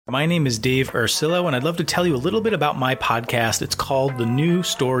My name is Dave Ursillo, and I'd love to tell you a little bit about my podcast. It's called The New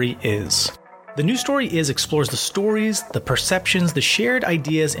Story Is. The New Story Is explores the stories, the perceptions, the shared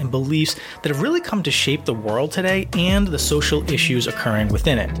ideas and beliefs that have really come to shape the world today and the social issues occurring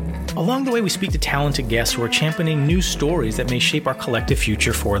within it. Along the way, we speak to talented guests who are championing new stories that may shape our collective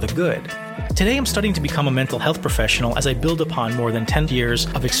future for the good. Today, I'm studying to become a mental health professional as I build upon more than 10 years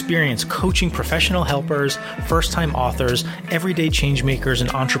of experience coaching professional helpers, first-time authors, everyday changemakers, and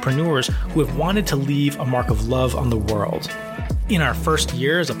entrepreneurs who have wanted to leave a mark of love on the world. In our first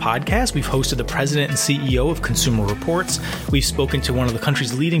year as a podcast, we've hosted the president and CEO of Consumer Reports. We've spoken to one of the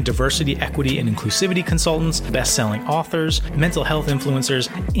country's leading diversity, equity, and inclusivity consultants, best-selling authors, mental health influencers,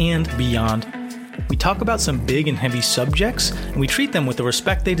 and beyond. We talk about some big and heavy subjects, and we treat them with the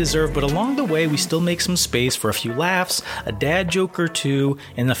respect they deserve, but along the way, we still make some space for a few laughs, a dad joke or two,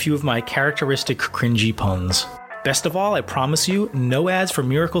 and a few of my characteristic cringy puns. Best of all, I promise you, no ads for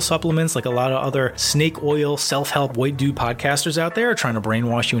miracle supplements like a lot of other snake oil, self-help, white dude podcasters out there are trying to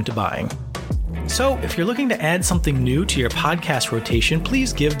brainwash you into buying. So, if you're looking to add something new to your podcast rotation,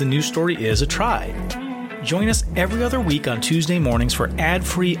 please give The New Story Is a try. Join us every other week on Tuesday mornings for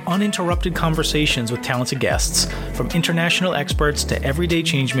ad-free, uninterrupted conversations with talented guests, from international experts to everyday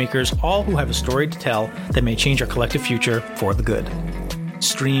changemakers, all who have a story to tell that may change our collective future for the good.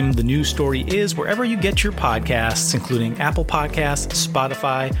 Stream The New Story Is wherever you get your podcasts, including Apple Podcasts,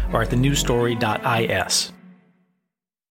 Spotify, or at thenewstory.is.